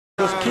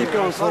Just keep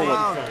going forward.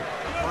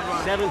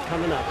 7's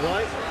coming up,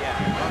 right? Yeah.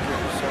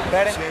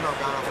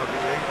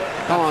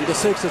 Come on, the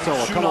 6 is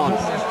over. Come on.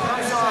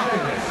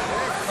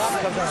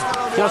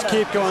 Just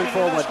keep going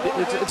forward.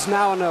 It's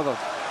now or never.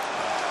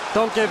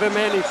 Don't give him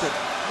any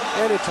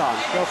time.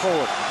 Go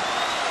forward.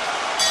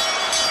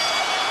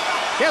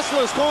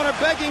 Kessler's corner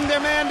begging their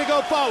man to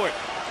go forward.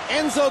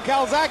 Enzo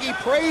Calzaghe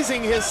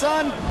praising his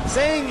son,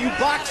 saying you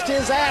boxed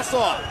his ass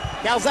off.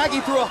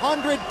 Calzaghe threw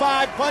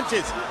 105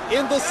 punches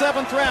in the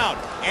 7th round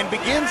and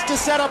begins to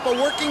set up a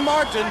working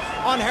margin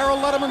on Harold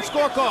Letterman's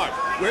scorecard.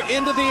 We're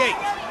into the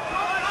 8th.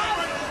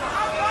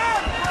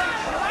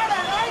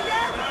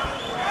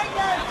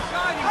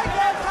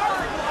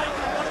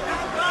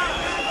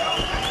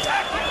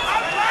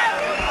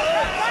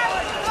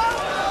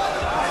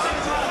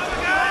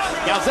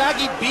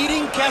 Calzaghe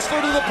beating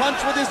Kessler to the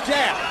punch with his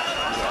jab.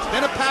 It's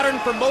been a pattern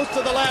for most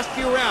of the last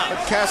few rounds.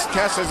 But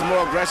Kessler's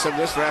more aggressive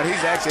this round. He's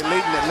actually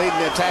leading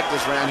the attack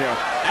this round here.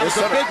 That was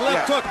a big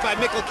left hook by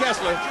Mikkel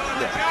Kessler.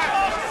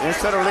 Yeah.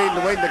 Instead of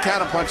waiting to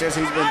counter punch as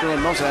he's been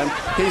doing most of them,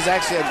 he's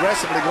actually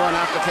aggressively going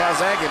after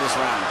Calzaghe this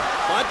round.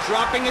 But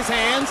dropping his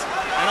hands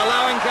and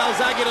allowing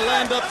Calzaghe to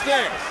land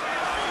upstairs.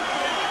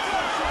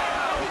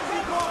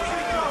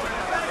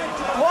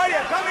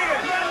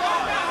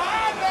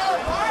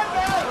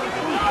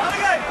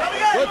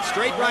 Good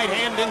straight right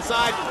hand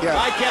inside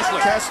by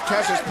Kessler.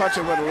 Kessler's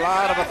punching with a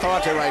lot of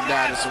authority right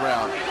now this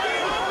round.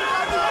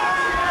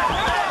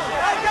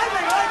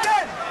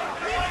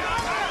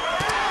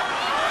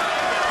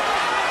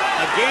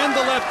 Again,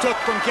 the left hook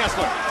from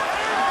Kessler.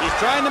 He's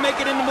trying to make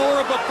it into more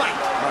of a fight.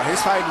 Well,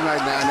 he's fighting right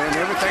now, and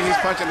everything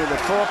he's punching is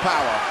with full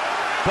power.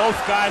 Both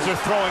guys are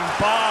throwing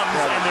bombs,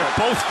 and they're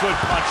both good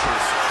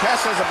punchers.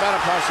 Kessler's a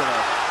better puncher,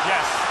 though.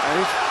 Yes.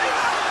 And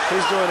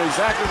he's doing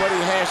exactly what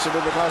he has to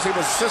do because he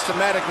was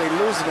systematically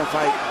losing the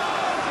fight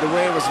the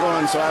way it was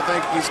going. So I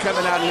think he's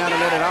coming out now to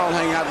let it all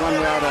hang out one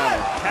way or the other.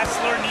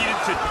 Kessler needed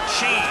to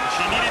change.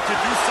 He needed to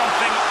do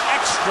something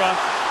extra,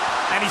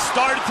 and he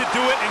started to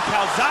do it, and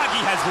Calzaghe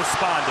has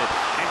responded.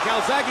 And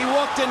Calzaghe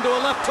walked into a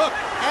left hook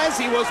as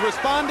he was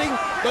responding,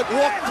 but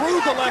walked through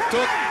the left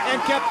hook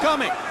and kept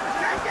coming.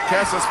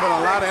 Kessler spent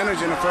a lot of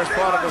energy in the first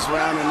part of this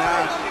round, and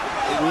now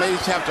he may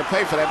have to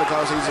pay for that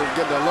because he's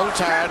getting a little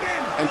tired.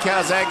 And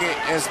Calzaghe,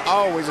 as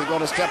always, is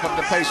going to step up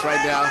the pace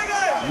right now,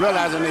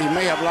 realizing that he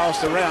may have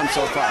lost the round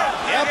so far.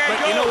 Yep, but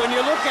you know, when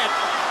you look at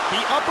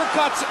the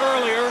uppercuts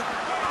earlier,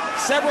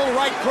 several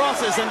right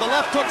crosses, and the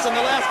left hooks in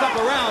the last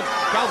couple of rounds,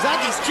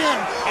 Calzaghe's chin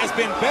has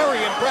been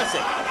very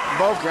impressive.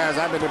 Both guys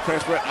I've been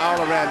impressed with all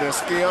around their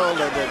skill,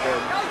 the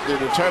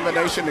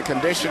determination, the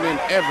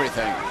conditioning,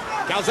 everything.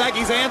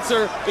 Calzaghe's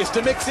answer is to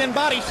mix in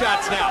body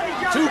shots now.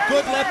 2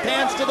 good left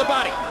hands to the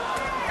body.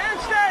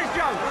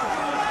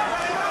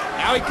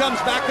 Now he comes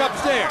back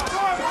upstairs.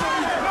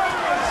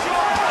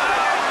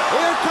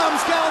 Here comes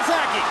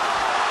Calzaghe.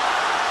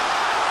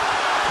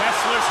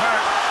 Kessler's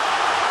hurt.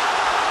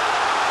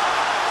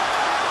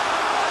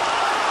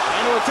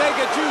 And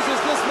Ortega chooses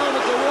this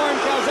moment to warn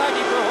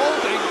Calzaghe for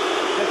holding.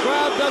 The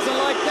crowd doesn't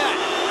like that.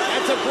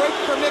 That's a break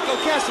for Mikkel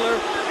Kessler.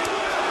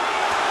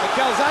 But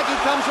Calzaghe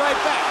comes right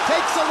back.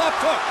 Takes a left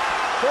hook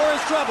for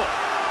his trouble.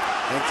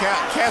 And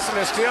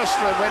Kessler is still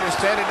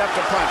standing up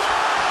to punch.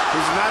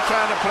 He's not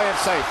trying to play it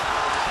safe.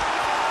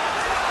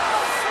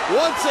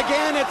 Once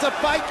again, it's a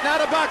fight,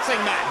 not a boxing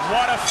match.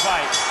 What a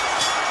fight.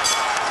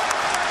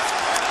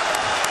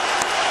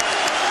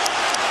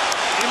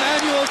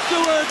 Emanuel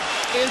Stewart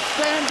is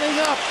standing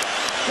up,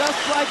 just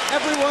like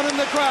everyone in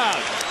the crowd.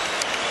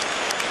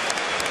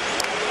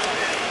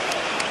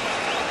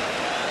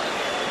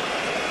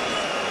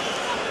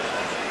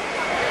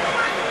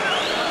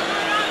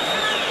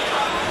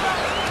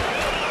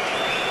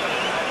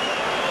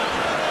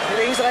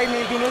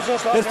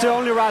 It's the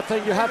only right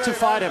thing. You have to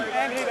fight him.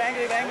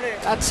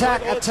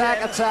 Attack,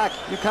 attack, attack.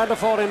 You can't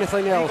afford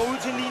anything else.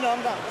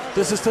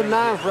 This is the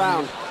 9th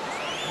round.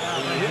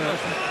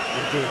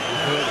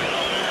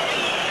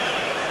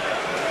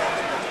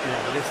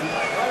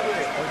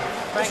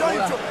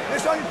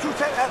 There's only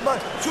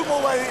two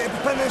more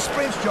independent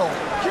sprints, Joe.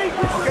 Okay,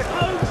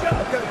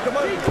 come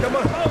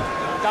on.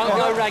 Don't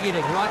go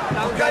raggedy, right?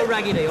 Don't go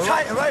raggedy, all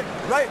right?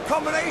 Right.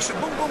 Combination.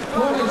 Boom, boom,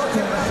 boom.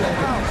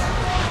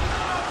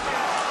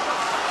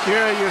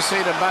 Here you see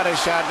the body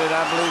shot that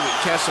I believe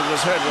Kessler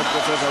was hurt with,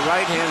 which was a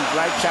right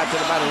shot to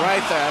the body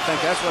right there. I think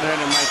that's what hurt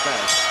him right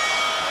there.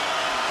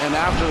 And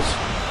afterwards,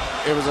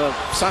 it was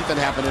something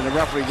happened and the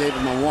referee gave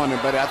him a warning,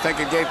 but I think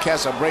it gave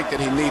Kessler a break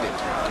that he needed.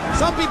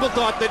 Some people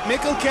thought that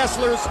Mikkel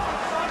Kessler's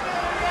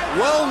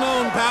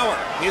well-known power,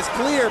 his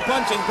clear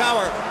punching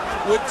power,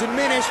 would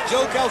diminish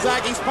Joe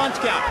Calzaghe's punch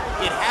count.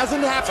 It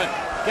hasn't happened.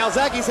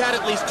 Calzaghe's had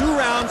at least 2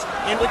 rounds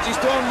in which he's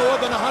thrown more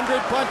than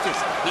 100 punches.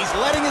 He's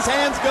letting his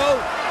hands go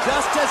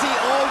just as he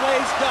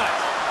always does.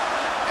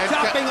 And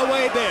chopping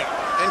away there.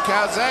 And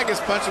Calzaghe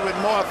is punching with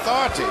more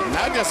authority.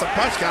 Not just a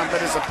punch count,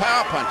 but it's a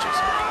power punches.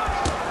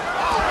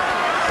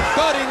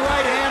 Cutting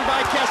right hand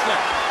by Kessler.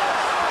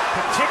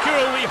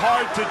 Particularly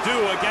hard to do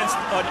against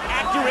an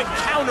accurate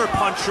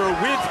counterpuncher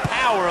with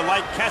power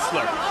like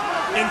Kessler.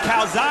 in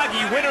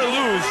Calzaghe, win or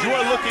lose, you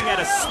are looking at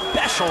a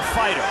special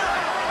fighter.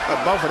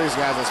 But both of these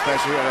guys are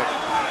special here.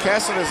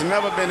 Kessler has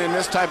never been in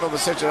this type of a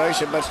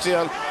situation, but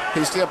still,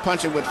 he's still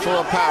punching with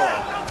full power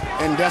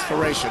and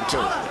desperation,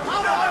 too.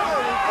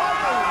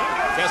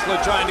 Kessler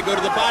trying to go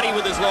to the body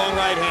with his long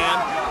right hand.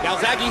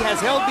 Calzaghe has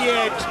held the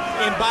edge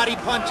in body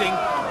punching,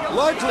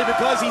 largely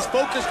because he's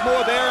focused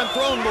more there and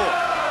thrown more.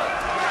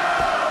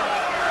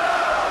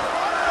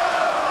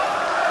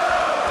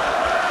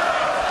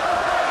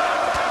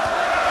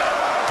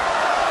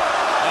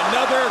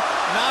 Another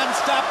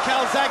non-stop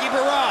Calzaghe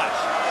barrage.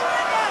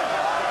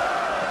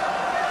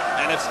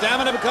 And if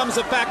stamina becomes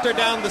a factor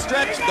down the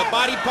stretch, the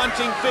body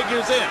punching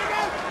figures in.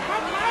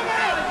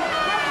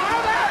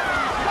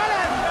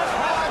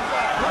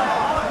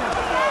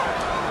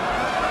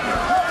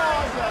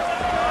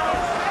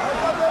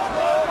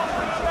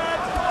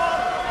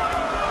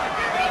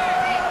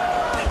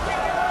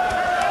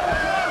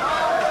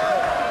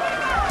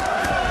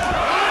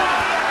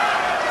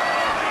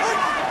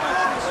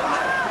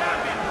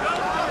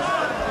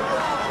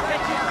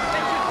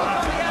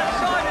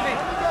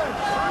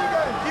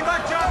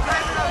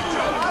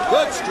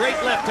 Good straight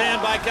left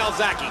hand by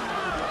Calzaghe.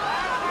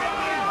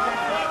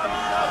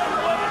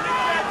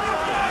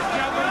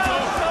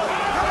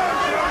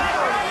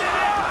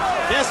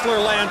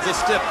 Kessler lands a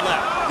stiff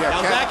left. Yeah,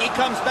 Calzaghe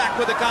comes back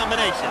with a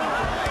combination.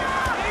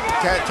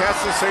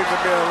 Kessler seems to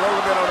be a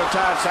little bit on the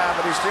tired side,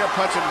 but he's still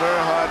punching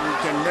very hard and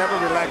can never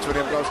relax with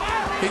him because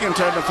he can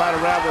turn the fight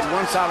around with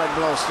one solid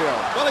blow still.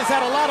 Well, he's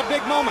had a lot of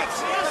big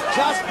moments,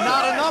 just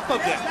not enough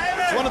of them.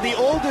 It's one of the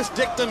oldest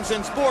dictums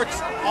in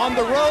sports. On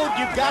the road,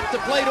 you've got to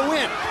play to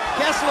win.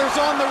 Kessler's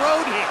on the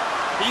road here.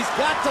 He's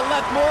got to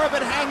let more of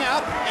it hang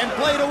out and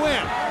play to win.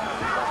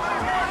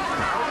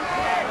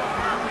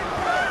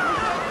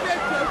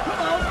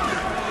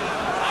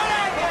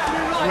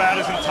 Throughout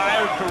his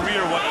entire career,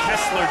 what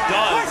Kessler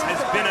does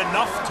has been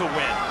enough to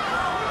win.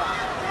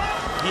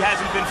 He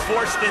hasn't been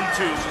forced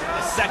into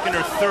a second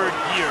or third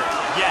gear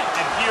yet,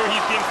 and here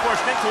he's being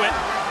forced into it,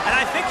 and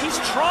I think he's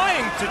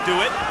trying to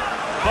do it,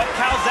 but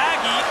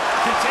Calzaghe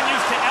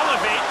continues to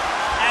elevate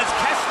as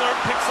Kessler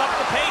picks up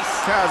the pace.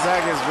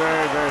 Calzaghe is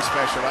very, very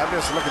special. I'm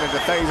just looking at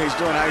the things he's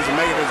doing, how he's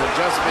making his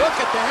adjustments. Look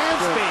at the hand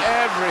speed.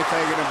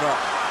 Everything in the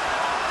book.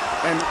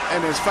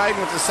 And is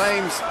fighting with the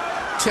same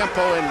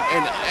tempo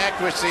and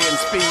accuracy and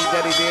speed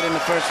that he did in the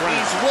first round.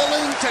 He's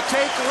willing to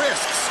take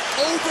risks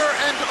over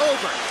and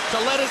over to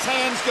let his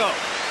hands go.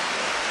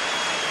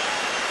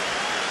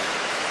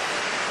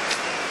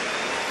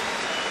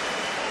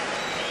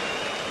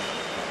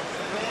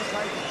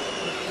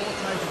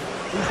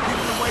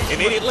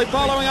 Immediately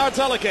following our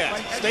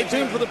telecast, stay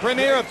tuned for the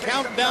premiere of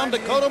Countdown to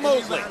Dakota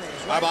Mosley.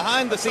 Our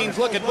behind-the-scenes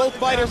look at both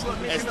fighters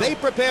as they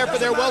prepare for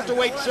their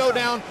welterweight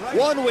showdown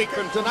 1 week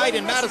from tonight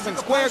in Madison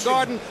Square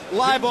Garden,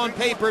 live on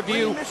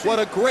pay-per-view. What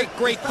a great,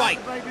 great fight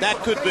that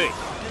could be. You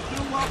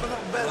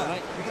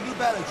can do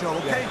better, Joe,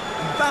 okay?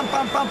 Bam,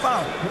 bam, bam,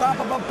 bam, bam,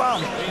 bam, bam,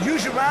 bam.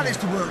 Use your rallies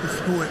to work,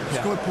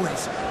 score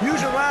points.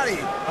 Use your rally,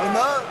 you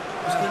know?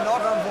 It's the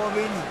not on for a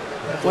winning.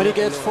 When he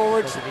gets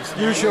forward,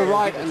 use your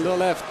right and the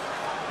left.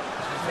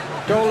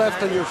 Go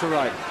left and use your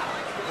right.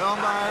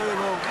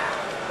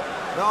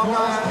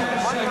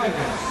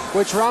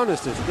 Which round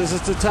is this? This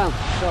is the 10th.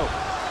 Go.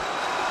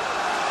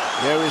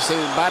 There we see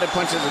body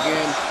punches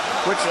again,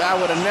 which I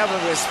would have never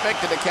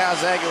respected that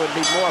Calzaghe would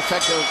be more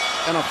effective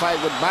in a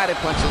fight with body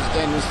punches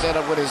than instead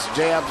of with his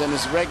jabs and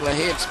his regular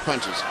head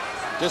punches.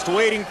 Just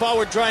wading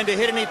forward, trying to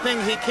hit anything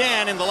he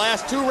can. In the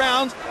last 2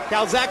 rounds,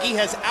 Calzaghe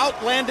has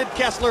outlanded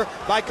Kessler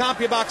by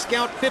CompuBox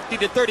count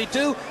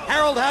 50-32.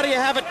 Harold, how do you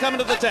have it coming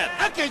to the 10th?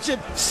 Okay, Jim,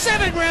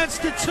 7 rounds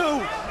to 2,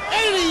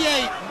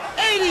 88,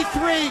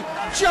 83,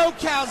 Joe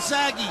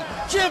Calzaghe.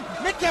 Jim,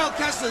 Mikhail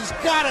Kessler's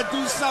got to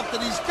do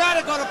something. He's got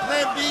to go to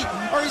plan B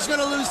or he's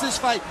going to lose this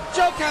fight.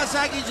 Joe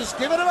Calzaghe just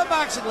giving him a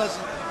boxing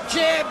lesson.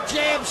 Jab,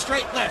 jab,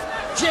 straight left.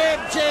 Jab,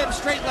 jab,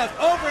 straight left.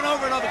 Over and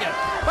over and over again.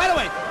 By the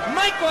way,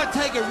 Mike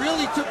Ortega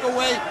really took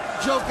away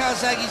Joe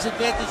Calzaghe's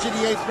advantage in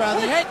the 8th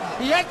round.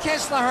 He had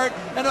Kessler hurt,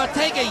 and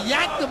Ortega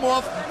yanked him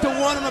off to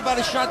warn him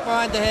about a shot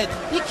behind the head.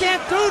 You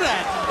can't do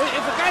that.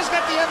 If a guy's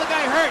got the other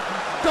guy hurt,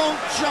 don't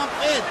jump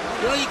in.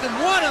 You know, you can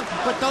warn him,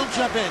 but don't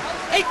jump in.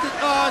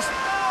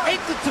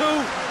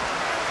 8-2,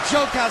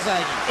 Joe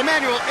Calzaghe.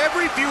 Emmanuel,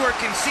 every viewer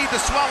can see the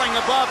swelling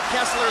above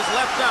Kessler's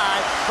left eye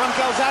from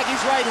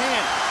Calzaghe's right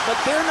hand, but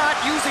they're not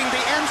using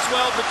the end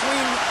swell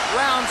between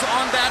rounds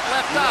on that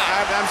left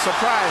eye. I'm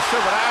surprised, too,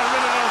 but I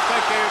really don't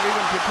think they're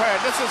even prepared.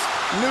 This is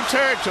new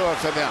territory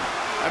for them.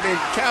 I mean,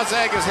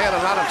 Calzaghe has had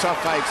a lot of tough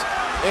fights,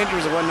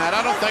 injuries and whatnot.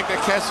 I don't think that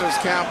Kessler's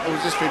camp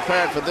was just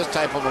prepared for this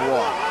type of a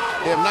war.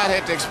 They have not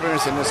had the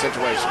experience in this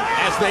situation.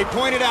 As they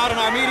pointed out in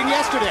our meeting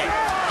yesterday,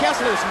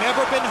 Kessler's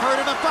never been hurt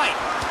in a fight.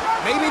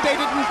 Maybe they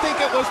didn't think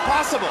it was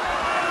possible.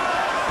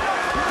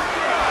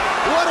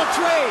 What a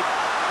trade.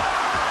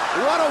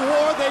 What a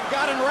war they've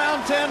got in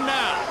round 10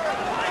 now.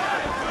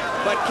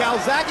 But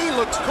Calzaghe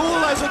looks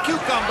cool as a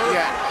cucumber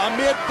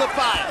amid the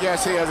fire.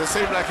 Yes, he is. It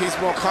seems like he's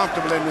more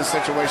comfortable in this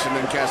situation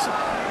than Kessler.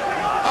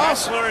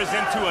 Kessler is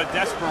into a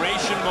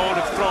desperation mode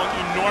of throwing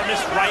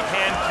enormous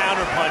right-hand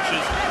counter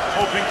punches,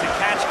 hoping to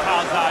catch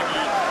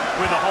Calzaghe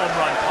with a home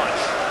run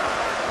punch.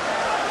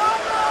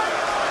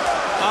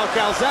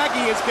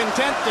 Calzaghe is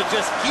content to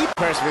just keep.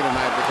 Impressed me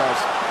tonight because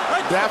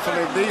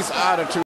definitely these are the two